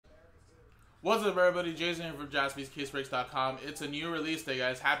What's up, everybody? Jason here from JaspysCaseBreaks.com. It's a new release day,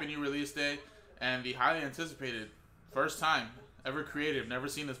 guys. Happy new release day. And the highly anticipated, first time ever created, never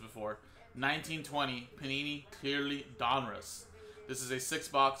seen this before, 1920 Panini Clearly Donruss. This is a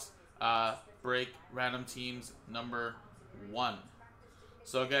 6-box break, random teams, number 1.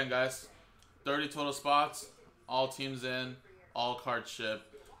 So again, guys, 30 total spots, all teams in, all cards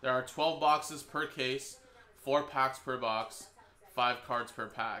shipped. There are 12 boxes per case, 4 packs per box, 5 cards per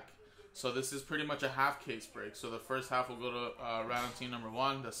pack. So this is pretty much a half case break. So the first half will go to random team number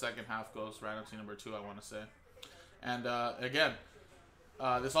 1. The second half goes random team number 2, I want to say. And again,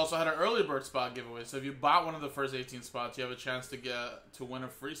 this also had an early bird spot giveaway. So if you bought one of the first 18 spots, you have a chance to win a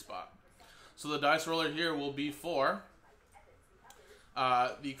free spot. So the dice roller here will be for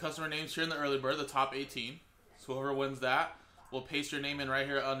the customer names here in the early bird, the top 18. So whoever wins that will paste your name in right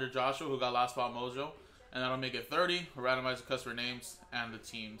here under Joshua, who got last spot mojo. And that'll make it 30. We'll randomize the customer names and the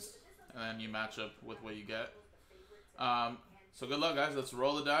teams. And then you match up with what you get. So good luck, guys. Let's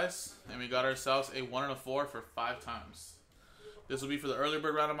roll the dice. And we got ourselves a 1 and a 4 for 5 times. This will be for the early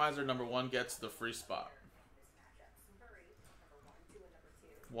bird randomizer. Number 1 gets the free spot.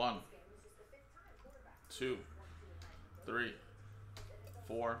 1, 2, 3,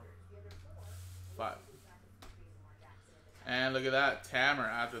 4, 5. And look at that. Tamer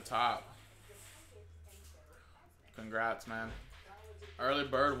at the top. Congrats, man. Early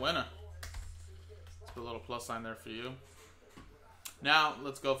bird winner. Let's put a little plus sign there for you. Now,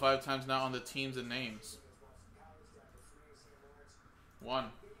 let's go 5 times now on the teams and names. 1,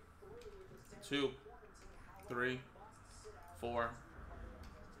 2, 3, 4,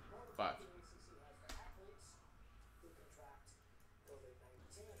 5.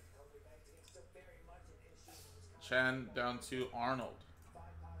 Chen down to Arnold.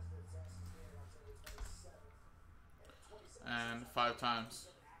 And 5 times.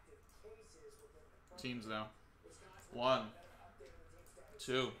 Teams now. 1,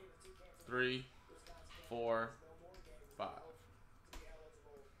 2, 3, 4, 5.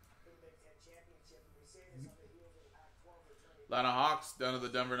 Atlanta Hawks down to the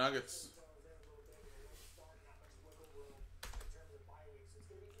Denver Nuggets.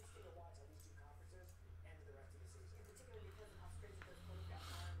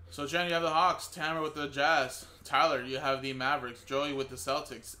 So, Jen, you have the Hawks. Tamer with the Jazz. Tyler, you have the Mavericks. Joey with the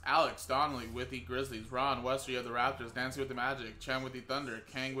Celtics. Alex Donnelly with the Grizzlies. Ron Wester, you have the Raptors. Nancy with the Magic. Chen with the Thunder.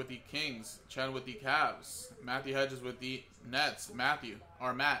 Kang with the Kings. Chen with the Cavs. Matthew Hedges with the Nets. Matt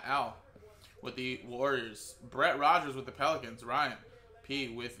Al with the Warriors. Brett Rogers with the Pelicans. Ryan P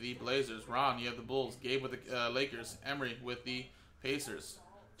with the Blazers. Ron, you have the Bulls. Gabe with the Lakers. Emery with the Pacers.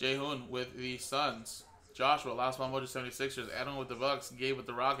 Jaehoon with the Suns. Joshua, last one, Mojo 76ers. Edwin with the Bucks. Gabe with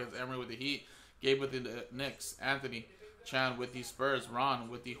the Rockets. Emery with the Heat. Gabe with the Knicks. Anthony Chan with the Spurs. Ron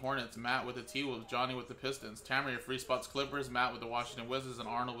with the Hornets. Matt with the T-Wolves. Johnny with the Pistons. Tamara, your free spots Clippers. Matt with the Washington Wizards. And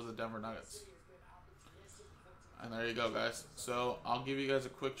Arnold with the Denver Nuggets. And there you go, guys. So I'll give you guys a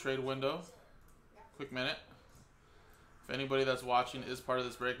quick trade window. Quick minute. If anybody that's watching is part of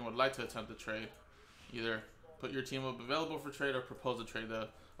this break and would like to attempt a trade, either put your team up available for trade or propose a trade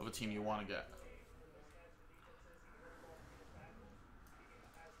of a team you want to get.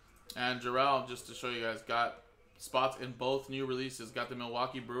 And Jarrell, just to show you guys, got spots in both new releases. Got the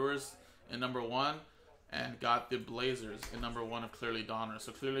Milwaukee Brewers in number 1 and got the Blazers in number 1 of Clearly Donruss.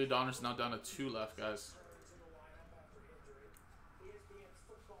 So Clearly Donruss is now down to 2 left, guys.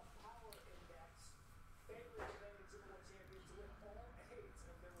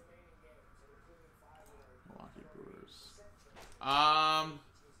 Milwaukee Brewers. I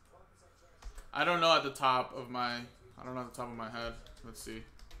don't know at the top of my head. Let's see.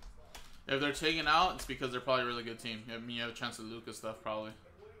 If they're taken out, it's because they're probably a really good team. You have a chance at Luka stuff, probably.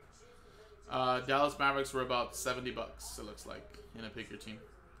 Dallas Mavericks were about $70, it looks like, in a pick your team.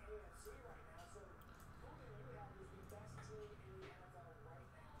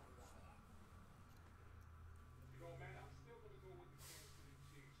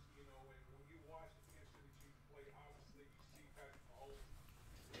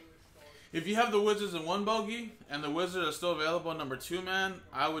 If you have the Wizards in 1 bogey and the Wizards are still available in number 2, man,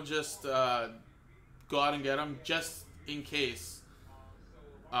 I would just go out and get them just in case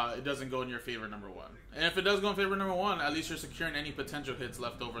it doesn't go in your favor number 1. And if it does go in favor number 1, at least you're securing any potential hits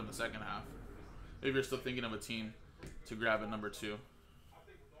left over in the second half. If you're still thinking of a team to grab at number 2.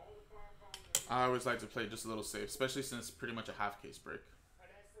 I always like to play just a little safe, especially since it's pretty much a half case break.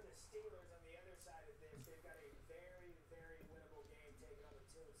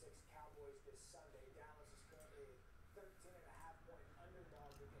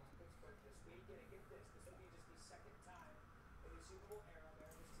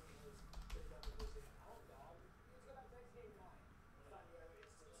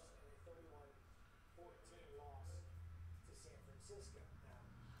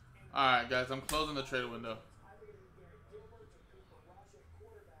 Alright, guys, I'm closing the trade window.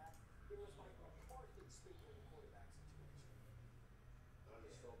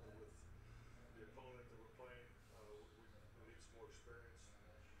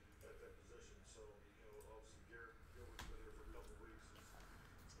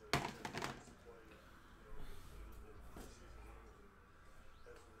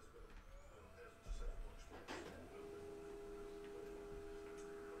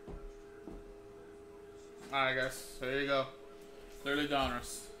 Alright, guys, so here you go. Clearly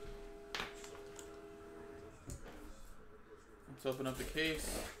Donruss. Let's open up the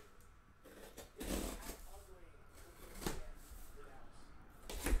case.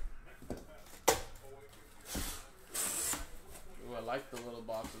 Ooh, I like the little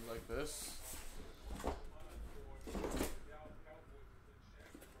boxes like this. These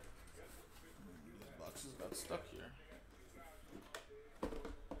boxes got stuck here.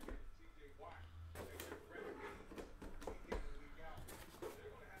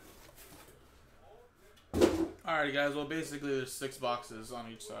 Alright, guys, well, basically there's 6 boxes on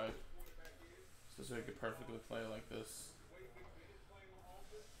each side. So you could perfectly play like this.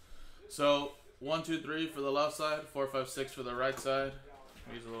 So, 1, 2, 3 for the left side, 4, 5, 6 for the right side.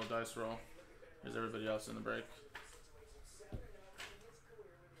 Use a little dice roll. Here's everybody else in the break.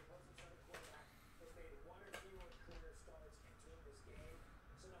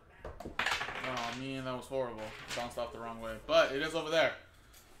 Oh man, that was horrible. Bounced off the wrong way. But it is over there.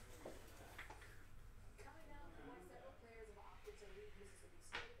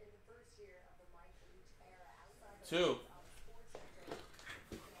 Two.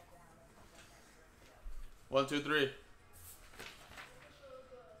 1, 2, 3.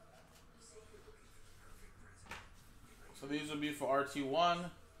 So these will be for RT1.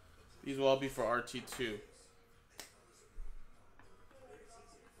 These will all be for RT2. Do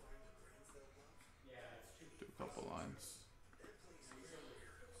a couple lines.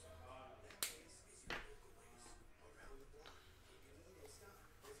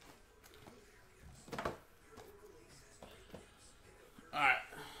 Alright.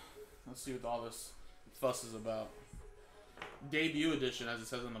 Let's see what all this fuss is about. Debut edition, as it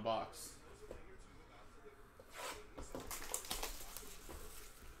says in the box.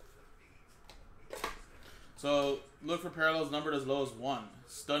 So, look for parallels numbered as low as 1.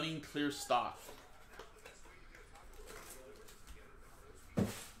 Stunning clear stock.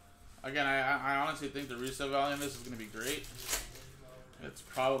 Again, I honestly think the resale value on this is going to be great. It's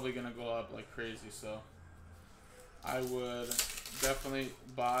probably going to go up like crazy, so I would definitely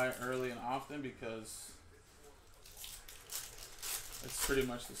buy early and often because it's pretty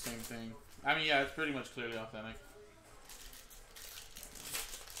much the same thing. I mean, yeah, it's pretty much clearly authentic.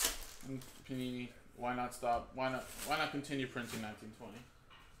 And Panini, why not stop? Why not continue printing 1920?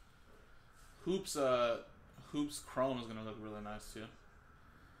 Hoops Chrome is gonna look really nice too.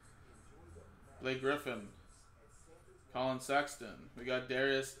 Blake Griffin, Colin Sexton. We got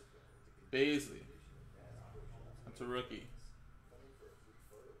Darius Baisley. That's a rookie.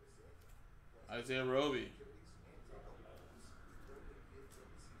 Isaiah Roby.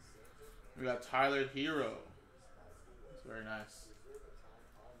 We got Tyler Hero. That's very nice.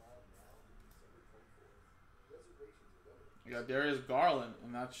 We got Darius Garland,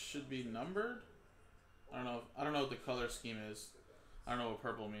 and that should be numbered. I don't know what the color scheme is. I don't know what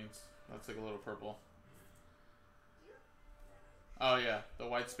purple means. That's like a little purple. Oh yeah, the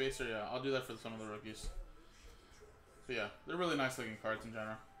white spacer. Yeah, I'll do that for some of the rookies. So yeah, they're really nice looking cards in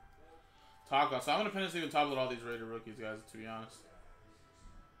general. Taco. So I'm gonna finish even top with all these rated rookies, guys. To be honest.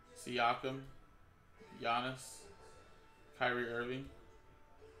 Siakam, Giannis, Kyrie Irving.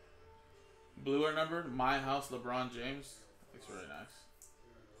 Blue are numbered. My House, LeBron James. Looks really nice.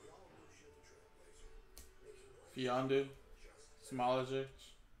 Fiondu, Smologic.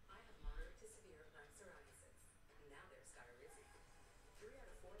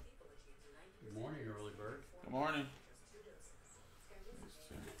 Good morning, early bird. Good morning.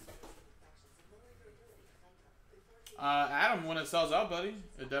 Adam, when it sells out, buddy,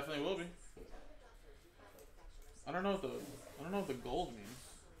 it definitely will be. I don't know what the gold means.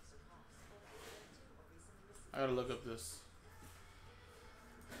 I gotta look up this.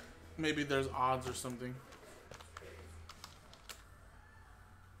 Maybe there's odds or something.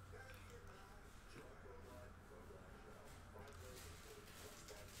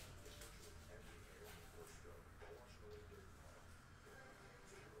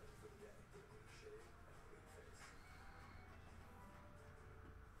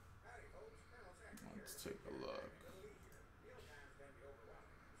 Let's take a look.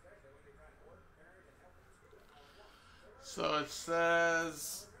 So it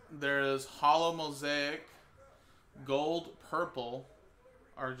says there's hollow mosaic, gold, purple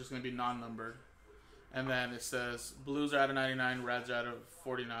are just going to be non-numbered. And then it says blues are out of 99, reds are out of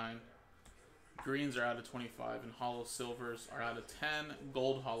 49, greens are out of 25, and hollow silvers are out of 10,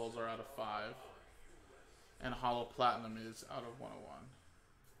 gold hollows are out of 5, and hollow platinum is out of 101.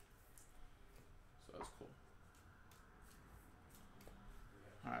 So that's cool.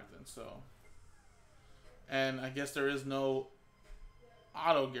 Alright then, so. And I guess there is no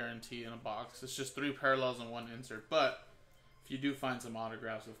auto guarantee in a box. It's just 3 parallels and 1 insert. But if you do find some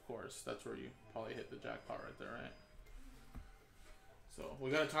autographs, of course, that's where you probably hit the jackpot right there, right? So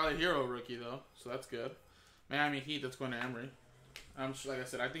we got a Tyler Hero rookie though, so that's good. Miami Heat, that's going to Emery. Like I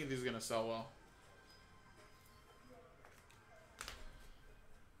said, I think these are gonna sell well.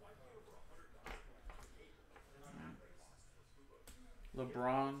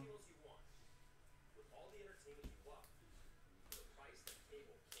 LeBron.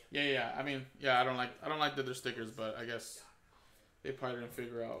 Yeah. I mean, yeah, I don't like that they're stickers, but I guess they probably didn't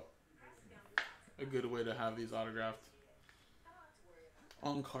figure out a good way to have these autographed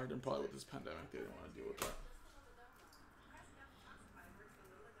on card, and probably with this pandemic they didn't want to deal with that.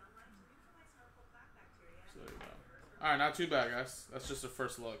 So there you go. Alright, not too bad, guys. That's just a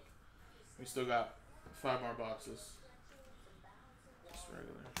first look. We still got 5 more boxes. Just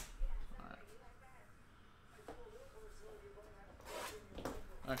regular. Alright.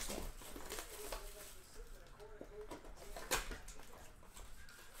 Next one.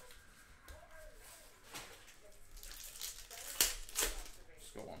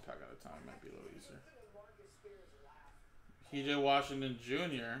 Just go one pack at a time. Might be a little easier. PJ Washington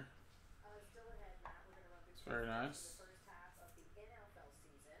Jr. It's very nice.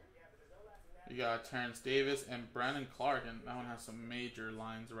 You got Terrence Davis and Brandon Clark, and that one has some major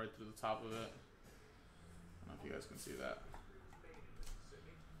lines right to the top of it. I don't know if you guys can see that.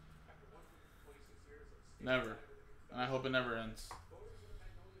 Never. And I hope it never ends.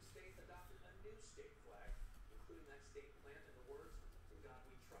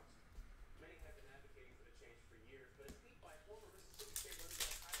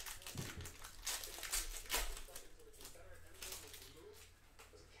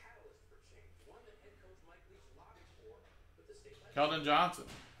 Keldon Johnson.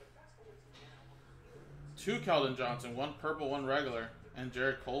 2 Keldon Johnson, 1 purple, 1 regular, and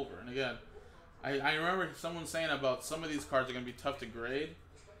Jared Culver. And again, I remember someone saying about some of these cards are going to be tough to grade,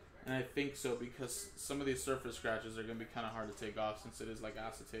 and I think so because some of these surface scratches are going to be kind of hard to take off since it is like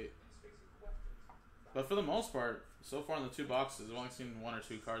acetate. But for the most part, so far in the 2 boxes, I've only seen 1 or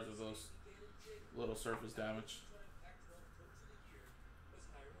 2 cards with those little surface damage.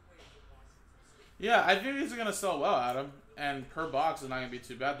 Yeah, I think these are going to sell well, Adam. And per box is not going to be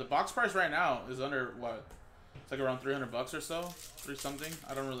too bad. The box price right now is under, what? It's like around $300 or so? 3 something?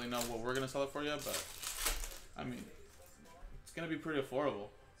 I don't really know what we're going to sell it for yet, but I mean, it's going to be pretty affordable.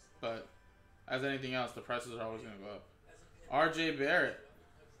 But as anything else, the prices are always going to go up. RJ Barrett.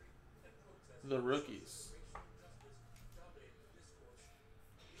 The rookies.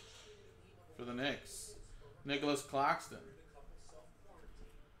 For the Knicks. Nicholas Claxton.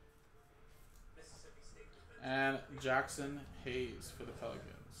 And Jackson Hayes for the Pelicans.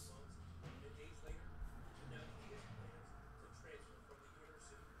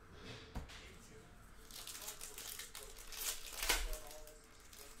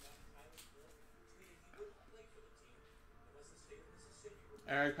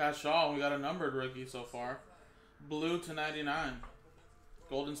 Eric Paschall, we got a numbered rookie so far. Blue to 99.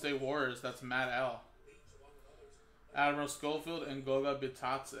 Golden State Warriors, that's Matt L. Admiral Schofield and Goga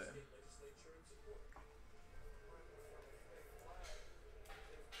Bitadze.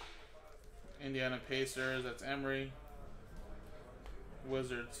 Indiana Pacers, that's Emery.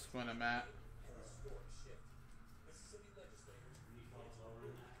 Wizards going to Matt.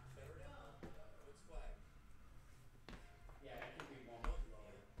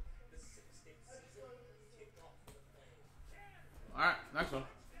 Alright, next one.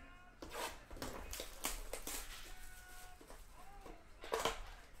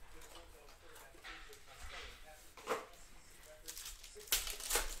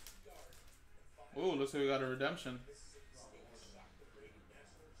 Ooh, looks like we got a redemption.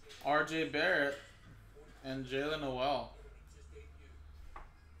 RJ Barrett and Jalen Noel.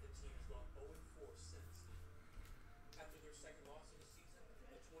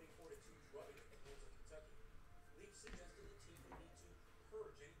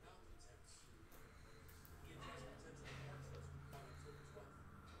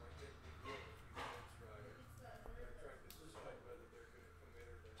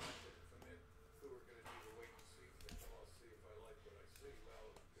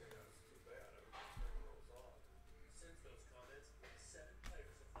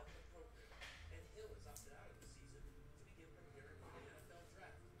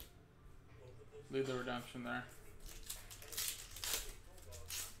 Lead the redemption there.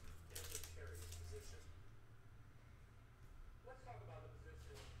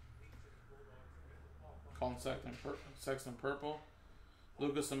 Colin Sexton purple.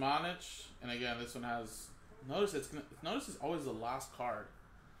 Luka Samanic, and again this one has notice it's always the last card.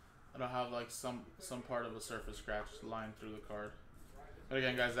 It'll have like some part of a surface scratch line through the card. But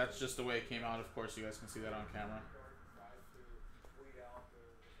again, guys, that's just the way it came out. Of course, you guys can see that on camera.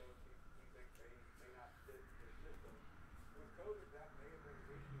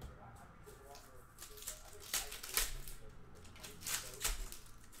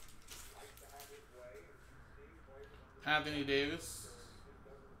 Anthony Davis,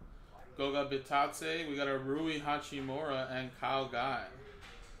 Goga Bitadze. We got a Rui Hachimura and Kyle Guy.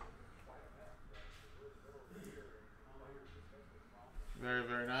 Very,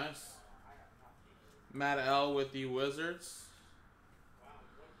 very nice. Matt L with the Wizards.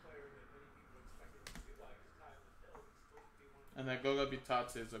 And that Goga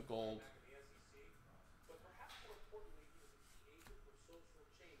Bitadze is a gold.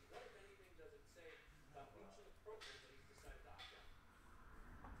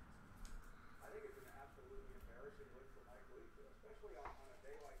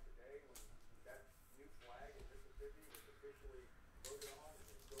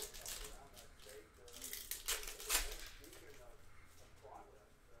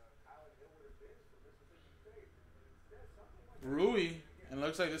 Rui, and it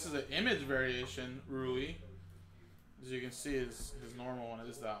looks like this is an image variation, Rui. As you can see, his normal one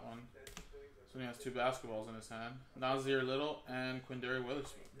is that one. So he has two basketballs in his hand. Nazir Little and Quindary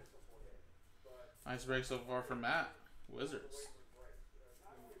Witherspoon. Nice break so far for Matt. Wizards.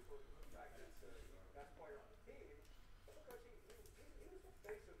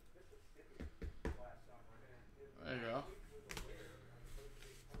 There you go.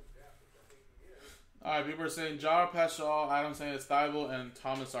 Alright, people are saying Jar Peshal, Adam saying it's Thibault, and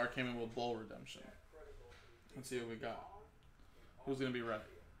Thomas R came in with Bull Redemption. Let's see what we got. Who's going to be right?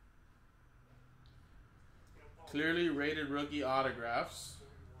 Clearly rated rookie autographs.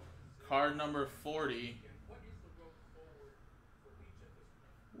 Card number 40.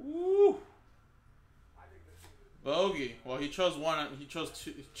 Woo! Bogey. Well, he chose one. He chose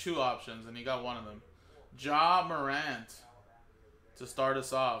two options, and he got one of them. Ja Morant to start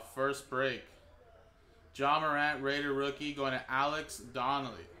us off. First break. Ja Morant, rated rookie, going to Alex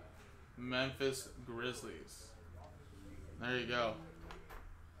Donnelly, Memphis Grizzlies. There you go.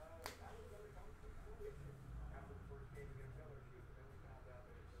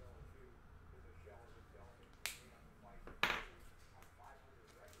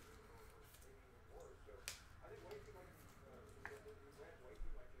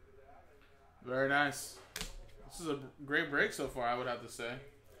 Very nice. This is a great break so far, I would have to say.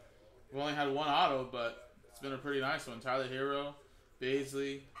 We've only had one auto, but it's been a pretty nice one. Tyler Hero,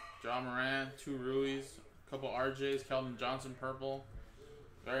 Baisley, Ja Morant, two Ruiz, a couple RJs, Keldon Johnson purple.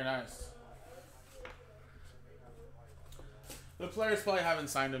 Very nice. The players probably haven't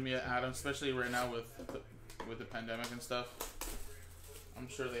signed him yet, Adam, especially right now with the pandemic and stuff. I'm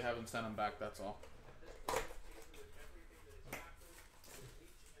sure they haven't sent him back, that's all.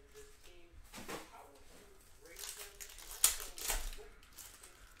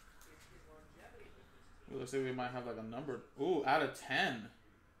 Looks like we might have like a number. Ooh, out of 10.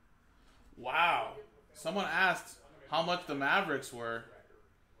 Wow. Someone asked how much the Mavericks were.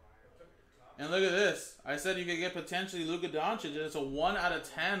 And look at this. I said you could get potentially Luka Doncic, and it's a 1 out of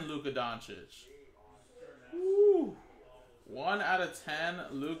 10 Luka Doncic. Woo. 1 out of 10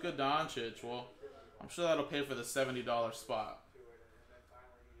 Luka Doncic. Well, I'm sure that'll pay for the $70 spot.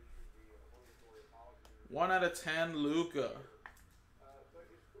 1 out of 10 Luka.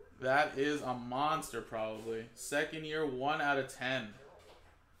 That is a monster, probably. Second year, 1 out of 10.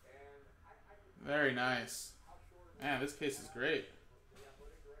 Very nice. Man, this case is great.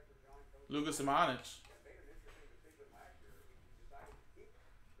 Luka Samanic.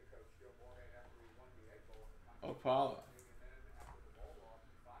 Opala.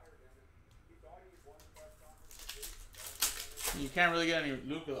 You can't really get any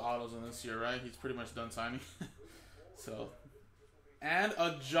Luka autos in this year, right? He's pretty much done signing. So... And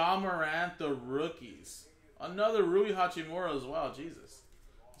a Ja Morant, the rookies. Another Rui Hachimura as well. Jesus.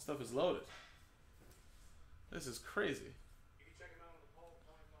 This stuff is loaded. This is crazy.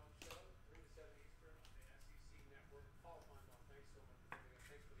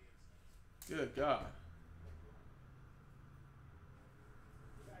 Good God.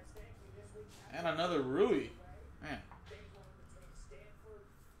 And another Rui. Man.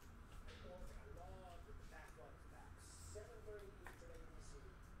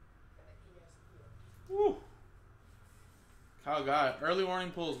 Woo. Kyle Guy. Early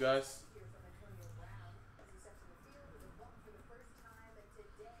warning pulls, guys.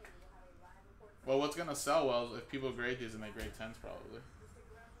 Well, what's going to sell well is if people grade these and they grade 10s probably.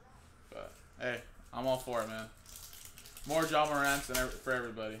 But, hey, I'm all for it, man. More John Morants for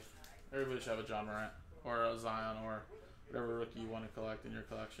everybody. Everybody should have a John Morant or a Zion or whatever rookie you want to collect in your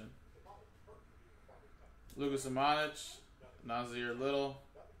collection. Luka Samanic, Nazir Little,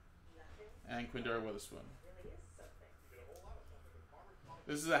 and Quindura Witherspoon.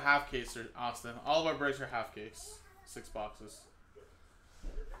 This is a half case, Austin. All of our breaks are half case. 6 boxes.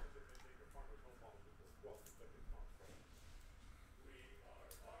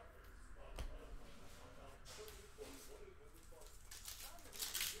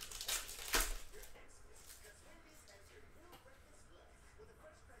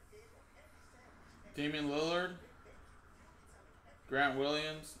 Damian Lillard, Grant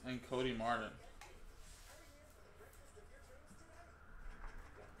Williams, and Cody Martin.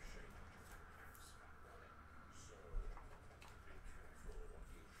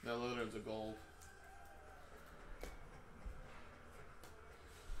 That Lillard's a gold.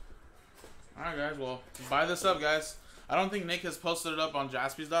 Alright guys, well, buy this up guys. I don't think Nick has posted it up on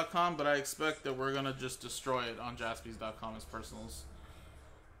Jaspys.com, but I expect that we're going to just destroy it on Jaspys.com as personals.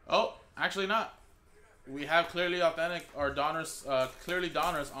 Oh, actually not. We have clearly authentic or Donruss, clearly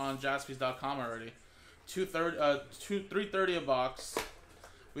Donruss on Jaspys.com already. $3.30 a box.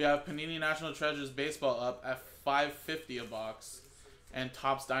 We have Panini National Treasures Baseball up at $5.50 a box, and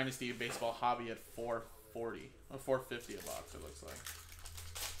Topps Dynasty Baseball Hobby at $4.40 or $4.50 a box. It looks like.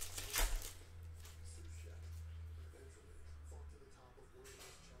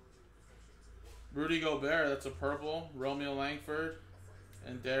 Rudy Gobert, that's a purple. Romeo Langford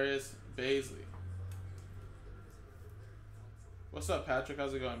and Darius Baisley. What's up, Patrick?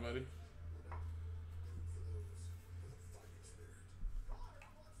 How's it going, buddy?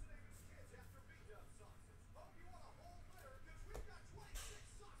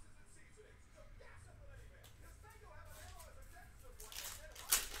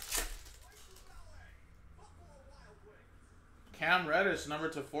 Cam Reddish, number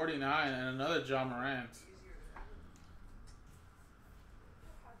to 49, and another John Morant.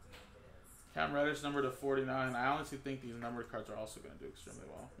 Cam Reddish, number to 49. I honestly think these numbered cards are also going to do extremely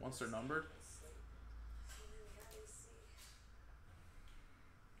well once they're numbered.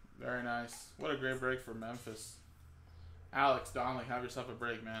 Very nice. What a great break for Memphis. Alex Donnelly, have yourself a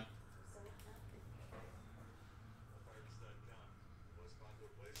break, man.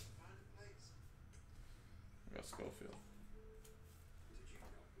 We got Schofield.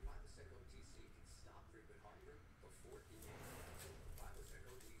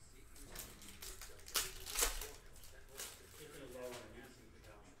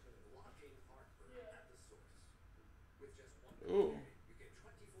 Ooh.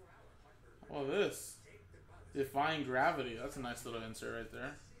 Oh, this. Defying Gravity. That's a nice little insert right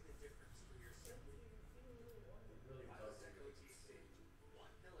there.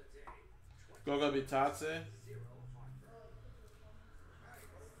 Goga Bitadze.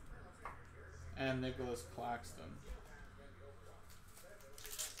 And Nicholas Claxton.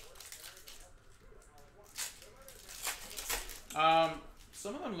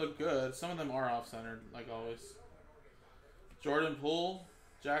 Some of them look good. Some of them are off-centered, like always. Jordan Poole,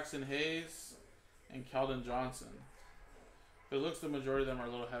 Jackson Hayes, and Keldon Johnson. But it looks the majority of them are a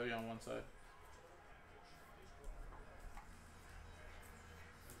little heavy on one side.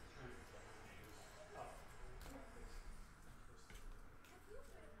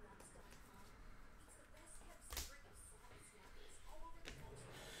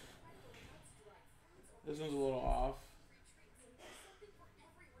 This one's a little off.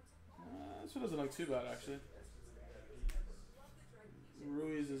 This one doesn't look too bad, actually.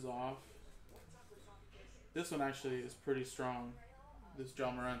 Ruiz is off. This one actually is pretty strong. This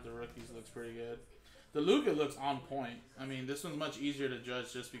John Morant, the rookies, looks pretty good. The Luka looks on point. I mean, this one's much easier to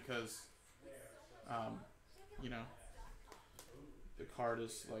judge just because, you know, the card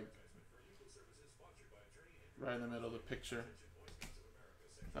is like right in the middle of the picture.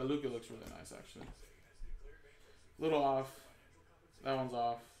 Luka looks really nice, actually. Little off. That one's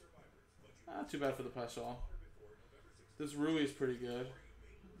off. Not too bad for the Paschal. This Rui is pretty good.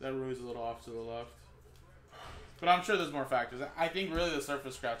 That Rui is a little off to the left. But I'm sure there's more factors. I think really the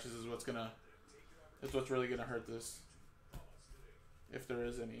surface scratches is what's really gonna hurt this. If there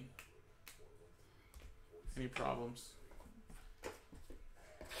is any problems.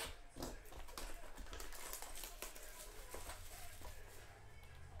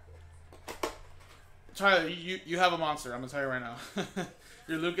 Tyler, you have a monster. I'm gonna tell you right now.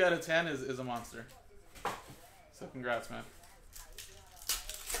 Your Luka out of 10 is a monster. So congrats, man.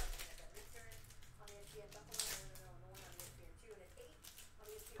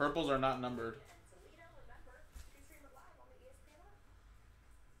 Purples are not numbered.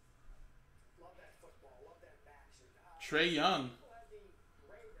 Trae Young.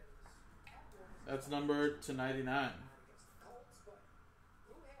 That's numbered to 99.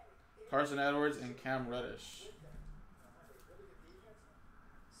 Carson Edwards and Cam Reddish.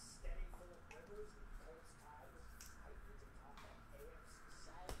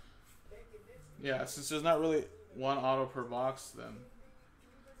 Yeah, since there's not really one auto per box, then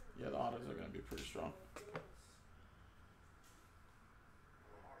yeah, the autos are going to be pretty strong.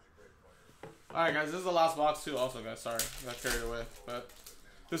 Alright, guys, this is the last box, too, also, guys. Sorry, I got carried away. But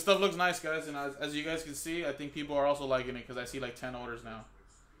this stuff looks nice, guys. And as you guys can see, I think people are also liking it because I see like 10 orders now.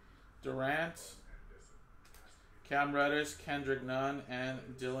 Durant, Cam Reddish, Kendrick Nunn, and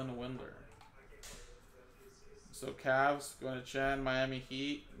Dylan Windler. So Cavs going to Chen, Miami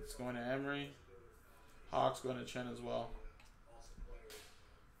Heat, it's going to Emery. Hawks going to Chen as well.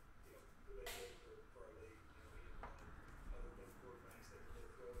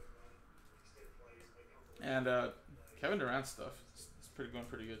 And Kevin Durant's stuff is going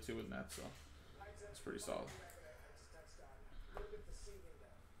pretty good too with Nets, so it's pretty solid.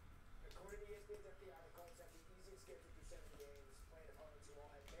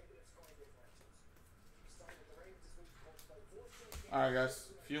 All right, guys,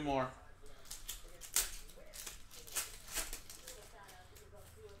 a few more.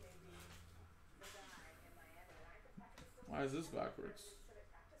 Why is this backwards?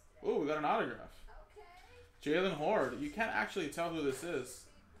 Oh, we got an autograph. Jalen Horde. You can't actually tell who this is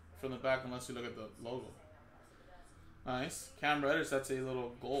from the back unless you look at the logo. Nice. Cam Reddish, that's a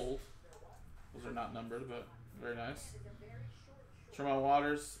little gold. Those are not numbered, but very nice. Tremont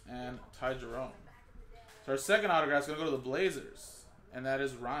Waters and Ty Jerome. So our second autograph is going to go to the Blazers. And that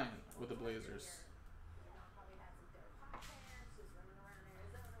is Ryan with the Blazers.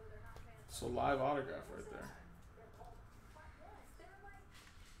 So live autograph right there.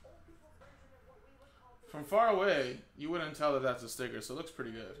 From far away, you wouldn't tell that that's a sticker, so it looks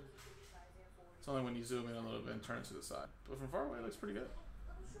pretty good. It's only when you zoom in a little bit and turn to the side. But from far away, it looks pretty good.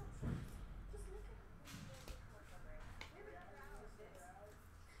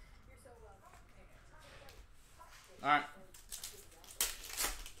 Alright.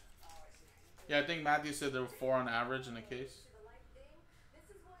 Yeah, I think Matthew said there were 4 on average in the case.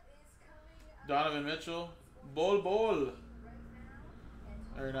 Donovan Mitchell. Bol.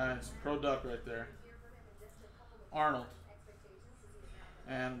 Very nice. Pro Duck right there. Arnold.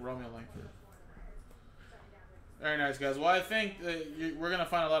 And Romeo Langford. Very nice, guys. Well, I think we're going to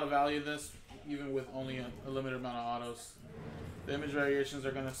find a lot of value in this, even with only a limited amount of autos. The image variations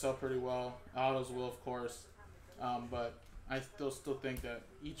are going to sell pretty well. Autos will, of course. But I still think that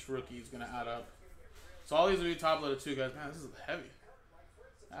each rookie is going to add up. So all these will be top loaded too, guys. Man, this is heavy.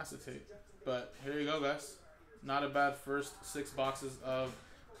 Acetate. But here you go, guys. Not a bad first 6 boxes of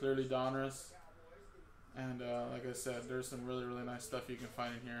clearly Donruss. And like I said, there's some really, really nice stuff you can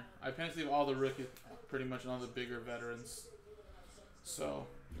find in here. I pen sleeve all the rookies, pretty much, and all the bigger veterans. So,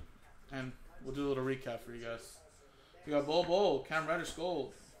 and we'll do a little recap for you guys. We got Bol, Cam Reddish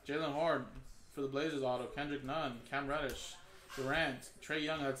Gold, Jalen Horde for the Blazers auto, Kendrick Nunn, Cam Reddish, Durant, Trae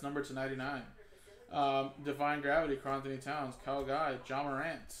Young, that's numbered to 99. Divine Gravity, Karl-Anthony Towns, Kyle Guy, John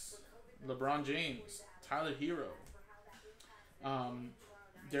Morant, LeBron James, Tyler Hero,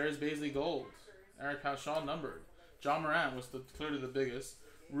 Darius Baisley Gold, Eric Pascal numbered. John Morant was clearly the biggest.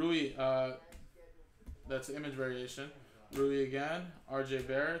 Rui, that's the image variation. Rui again. RJ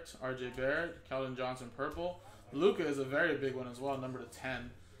Barrett, Keldon Johnson purple. Luka is a very big one as well, number to 10.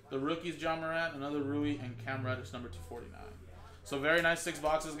 The rookies, John Morant, another Rui, and Cam Reddish, number to 49. So very nice 6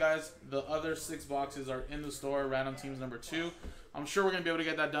 boxes, guys. The other 6 boxes are in the store, random teams number 2. I'm sure we're going to be able to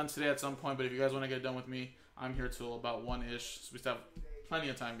get that done today at some point, but if you guys want to get it done with me, I'm here till about 1-ish. So we still have plenty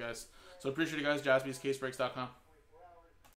of time, guys. So appreciate you guys. JaspysCaseBreaks.com.